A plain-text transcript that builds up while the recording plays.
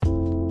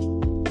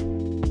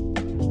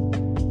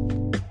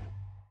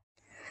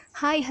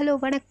Hi hello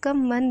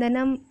வணக்கம்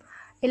வந்தனம்.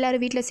 எல்லோரும்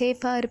வீட்டில்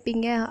சேஃபாக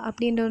இருப்பீங்க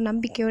அப்படின்ற ஒரு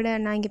நம்பிக்கையோடு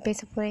நான் இங்கே பேச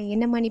போகிறேன்.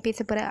 என்னம்மா நீ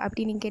பேச போகிற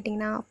அப்படின்னு நீங்கள்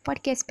கேட்டிங்கன்னா,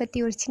 பாட்காஸ்ட்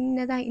பற்றி ஒரு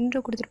சின்னதாக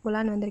இன்ட்ரோ கொடுத்துட்டு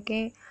போகலான்னு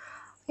வந்திருக்கேன்.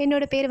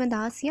 என்னோடய பேர்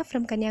ஆசியா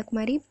ஃப்ரம்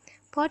கன்னியாகுமரி.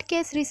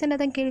 பாட்காஸ்ட் ரீசெண்டாக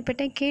தான்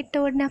கேள்விப்பட்டேன்.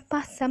 கேட்ட உடனே அப்பா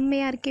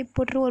செம்மையாக இருக்கே,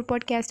 போட்டுரும் ஒரு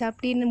பாட்காஸ்ட்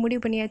அப்படின்னு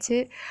முடிவு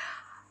பண்ணியாச்சு.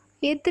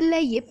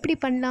 எதில் எப்படி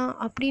பண்ணலாம்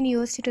அப்படின்னு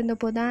யோசிச்சுட்டு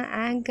இருந்தப்போ தான்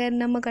ஆங்கர்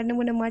நம்ம கண்ணு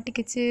முன்னே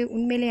மாட்டிக்கிச்சு.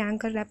 உண்மையிலே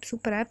ஆங்கர் ஆப்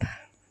சூப்பர் ஆப்.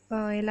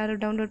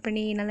 எல்லோரும் டவுன்லோட்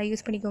பண்ணி நல்லா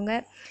யூஸ் பண்ணிக்கோங்க.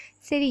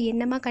 சரி,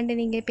 என்னம்மா கண்டு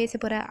நீங்கள் பேச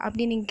போகிற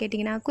அப்படின்னு நீங்கள்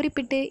கேட்டிங்கன்னா,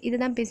 குறிப்பிட்டு இதை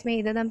தான் பேசுவேன்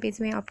இதை தான்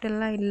பேசுவேன்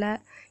அப்படிலாம் இல்லை.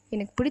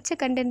 எனக்கு பிடிச்ச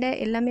கண்டென்ட்டை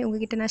எல்லாமே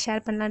உங்கள்கிட்ட நான்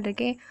ஷேர் பண்ணலான்னு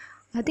இருக்கேன்.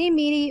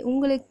 அதேமாரி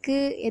உங்களுக்கு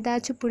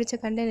ஏதாச்சும் பிடிச்ச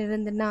கண்டென்ட்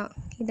இருந்துன்னா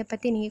இதை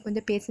பற்றி நீங்கள்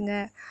கொஞ்சம் பேசுங்க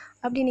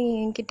அப்படி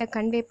நீங்கள் என்கிட்ட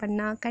கன்வே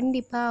பண்ணால்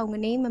கண்டிப்பாக உங்கள்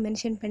நேமை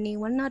மென்ஷன் பண்ணி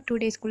 1 or 2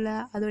 டேஸ்க்குள்ளே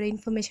அதோட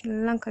இன்ஃபர்மேஷன்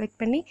எல்லாம்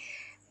கலெக்ட் பண்ணி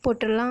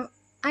போட்டுடலாம்.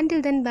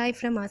 Until then, bye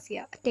from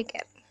Asia. Take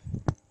care.